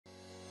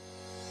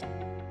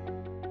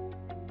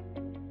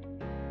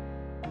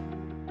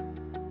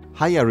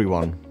Hi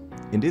everyone!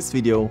 In this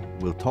video,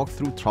 we'll talk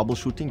through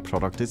troubleshooting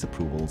product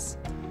disapprovals.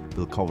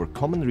 We'll cover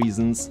common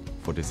reasons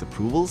for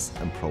disapprovals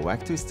and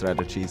proactive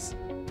strategies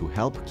to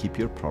help keep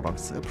your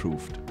products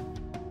approved.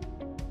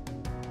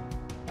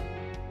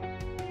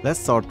 Let's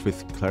start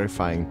with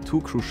clarifying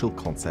two crucial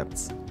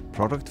concepts: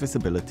 product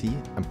visibility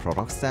and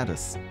product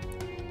status.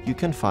 You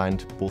can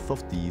find both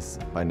of these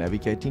by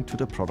navigating to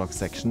the product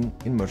section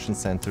in Merchant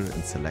Center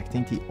and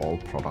selecting the All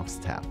Products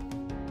tab.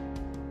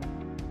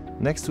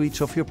 Next to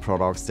each of your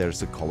products there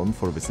is a column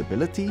for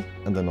visibility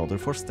and another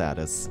for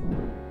status.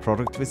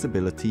 Product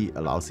visibility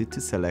allows you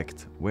to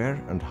select where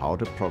and how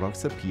the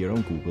products appear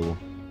on Google,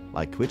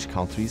 like which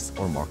countries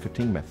or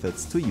marketing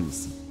methods to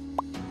use.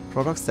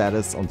 Product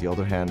status, on the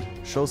other hand,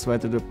 shows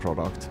whether the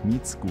product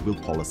meets Google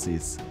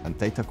policies and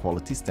data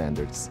quality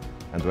standards,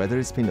 and whether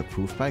it's been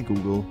approved by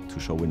Google to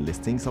show in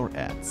listings or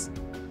ads.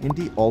 In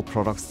the All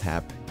Products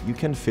tab, you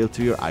can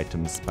filter your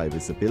items by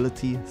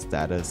visibility,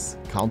 status,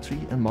 country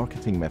and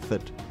marketing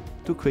method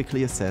to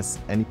quickly assess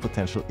any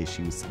potential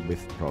issues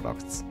with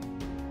products.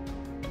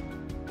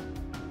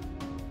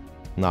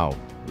 Now,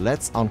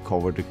 let's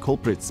uncover the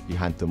culprits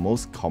behind the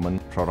most common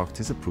product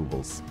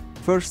disapprovals.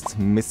 First,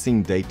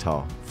 missing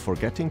data.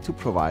 Forgetting to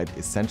provide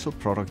essential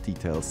product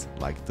details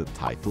like the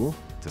title,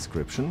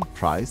 description,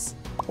 price,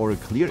 or a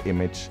clear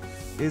image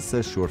is a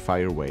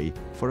surefire way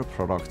for a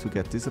product to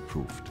get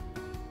disapproved.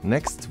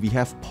 Next, we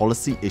have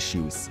policy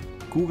issues.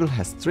 Google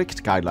has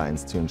strict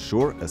guidelines to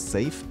ensure a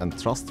safe and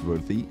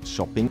trustworthy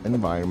shopping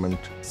environment,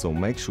 so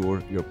make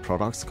sure your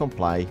products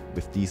comply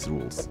with these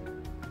rules.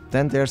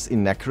 Then there's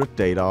inaccurate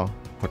data,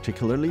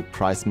 particularly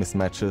price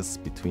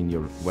mismatches between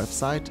your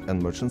website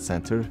and Merchant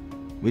Center,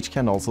 which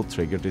can also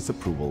trigger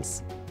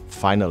disapprovals.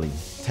 Finally,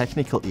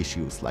 technical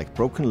issues like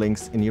broken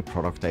links in your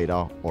product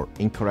data or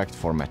incorrect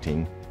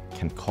formatting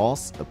can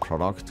cause a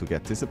product to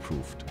get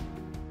disapproved.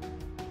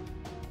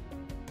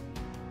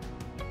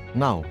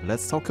 Now,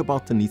 let's talk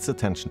about the Needs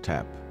Attention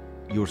tab,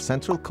 your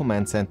central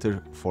command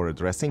center for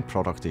addressing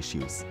product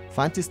issues.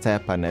 Find this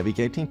tab by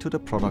navigating to the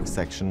product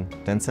section,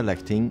 then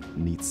selecting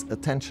Needs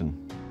Attention.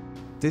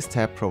 This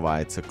tab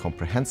provides a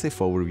comprehensive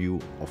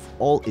overview of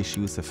all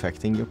issues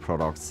affecting your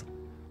products,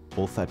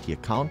 both at the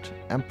account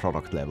and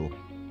product level.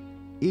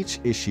 Each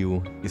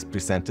issue is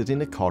presented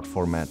in a card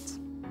format,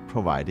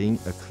 providing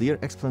a clear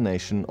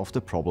explanation of the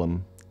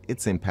problem,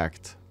 its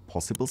impact,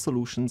 possible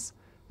solutions,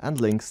 and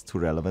links to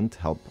relevant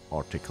help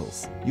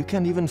articles. You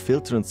can even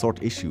filter and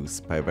sort issues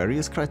by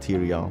various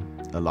criteria,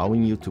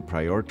 allowing you to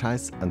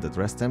prioritize and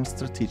address them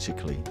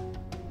strategically.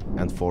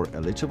 And for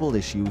eligible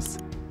issues,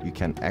 you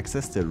can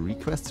access the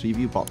Request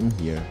Review button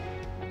here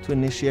to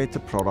initiate a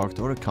product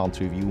or account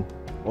review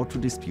or to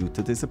dispute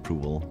the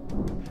disapproval.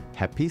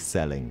 Happy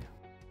selling!